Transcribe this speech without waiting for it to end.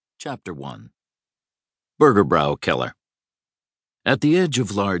Chapter 1 Burgerbräu Keller. At the edge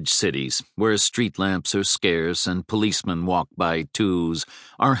of large cities, where street lamps are scarce and policemen walk by twos,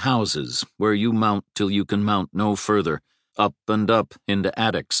 are houses where you mount till you can mount no further, up and up into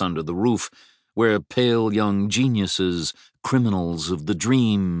attics under the roof, where pale young geniuses, criminals of the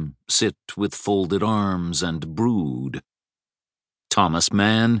dream, sit with folded arms and brood. Thomas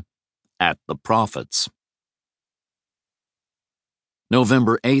Mann, At the Prophets.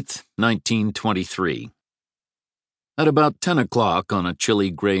 November 8th, 1923. At about 10 o'clock on a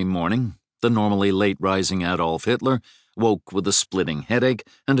chilly gray morning, the normally late-rising Adolf Hitler woke with a splitting headache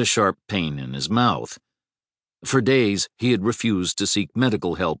and a sharp pain in his mouth. For days, he had refused to seek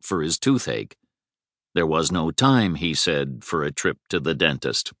medical help for his toothache. There was no time, he said, for a trip to the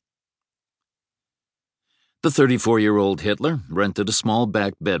dentist. The 34-year-old Hitler rented a small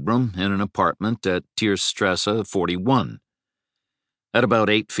back bedroom in an apartment at Tierstrasse 41. At about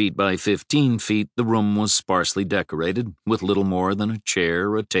 8 feet by 15 feet, the room was sparsely decorated, with little more than a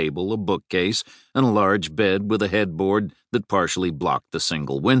chair, a table, a bookcase, and a large bed with a headboard that partially blocked the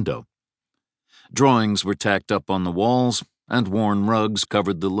single window. Drawings were tacked up on the walls, and worn rugs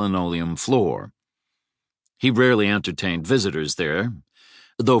covered the linoleum floor. He rarely entertained visitors there,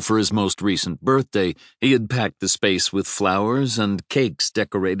 though for his most recent birthday he had packed the space with flowers and cakes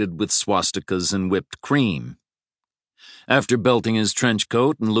decorated with swastikas and whipped cream. After belting his trench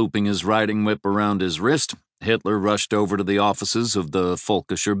coat and looping his riding whip around his wrist, Hitler rushed over to the offices of the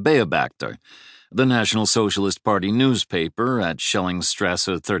Völkischer Beobachter, the National Socialist Party newspaper at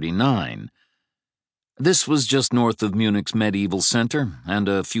Schellingstrasse 39. This was just north of Munich's medieval center and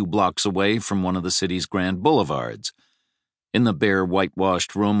a few blocks away from one of the city's grand boulevards. In the bare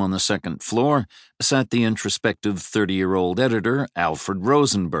whitewashed room on the second floor sat the introspective 30-year-old editor Alfred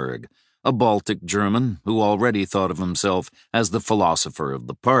Rosenberg, a Baltic German who already thought of himself as the philosopher of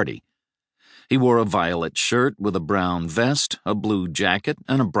the party. He wore a violet shirt with a brown vest, a blue jacket,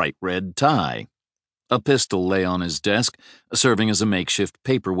 and a bright red tie. A pistol lay on his desk, serving as a makeshift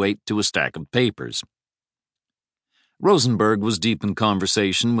paperweight to a stack of papers. Rosenberg was deep in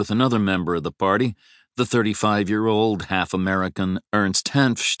conversation with another member of the party, the 35-year-old half-American Ernst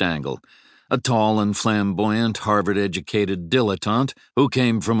Hanfstaengl, a tall and flamboyant Harvard-educated dilettante who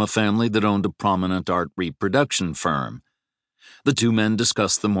came from a family that owned a prominent art reproduction firm. The two men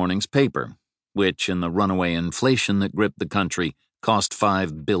discussed the morning's paper, which, in the runaway inflation that gripped the country, cost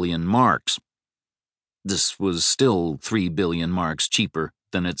 5 billion marks. This was still 3 billion marks cheaper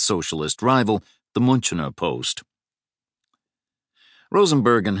than its socialist rival, the Münchener Post.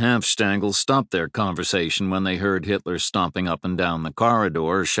 Rosenberg and Hanfstaengl stopped their conversation when they heard Hitler stomping up and down the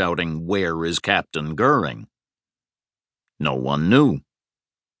corridor, shouting, "Where is Captain Goering?" No one knew.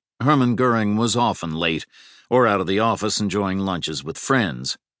 Hermann Goering was often late, or out of the office enjoying lunches with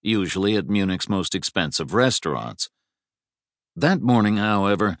friends, usually at Munich's most expensive restaurants. That morning,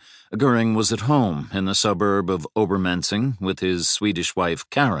 however, Goering was at home in the suburb of Obermenzing with his Swedish wife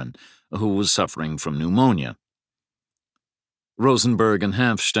Karen, who was suffering from pneumonia. Rosenberg and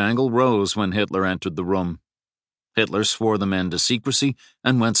Hanfstaengl rose when Hitler entered the room. Hitler swore the men to secrecy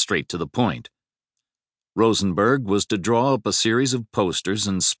and went straight to the point. Rosenberg was to draw up a series of posters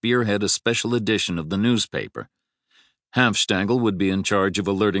and spearhead a special edition of the newspaper. Hanfstaengl would be in charge of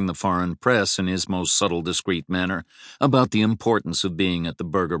alerting the foreign press in his most subtle, discreet manner about the importance of being at the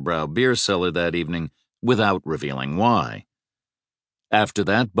Burgerbräu beer cellar that evening without revealing why. After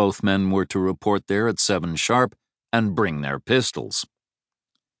that, both men were to report there at 7 sharp and bring their pistols.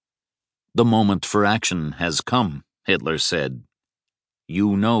 "The moment for action has come," Hitler said.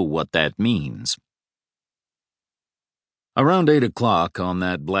 "You know what that means." Around 8 o'clock on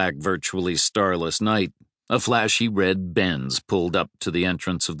that black, virtually starless night, a flashy red Benz pulled up to the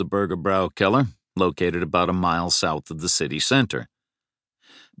entrance of the Burgerbräu Keller, located about a mile south of the city center.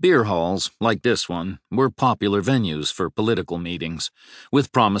 Beer halls, like this one, were popular venues for political meetings,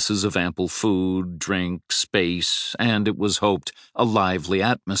 with promises of ample food, drink, space, and, it was hoped, a lively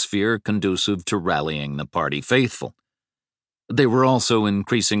atmosphere conducive to rallying the party faithful. They were also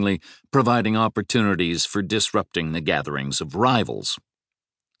increasingly providing opportunities for disrupting the gatherings of rivals.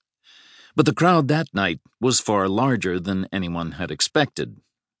 But the crowd that night was far larger than anyone had expected.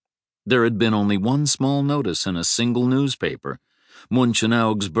 There had been only one small notice in a single newspaper, München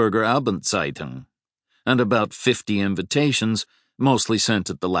Augsburger Abendzeitung, and about 50 invitations, mostly sent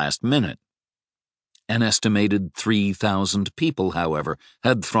at the last minute. An estimated 3,000 people, however,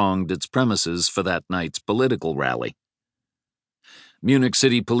 had thronged its premises for that night's political rally. Munich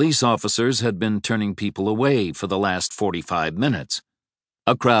city police officers had been turning people away for the last 45 minutes.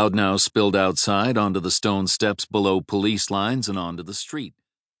 A crowd now spilled outside onto the stone steps below police lines and onto the street.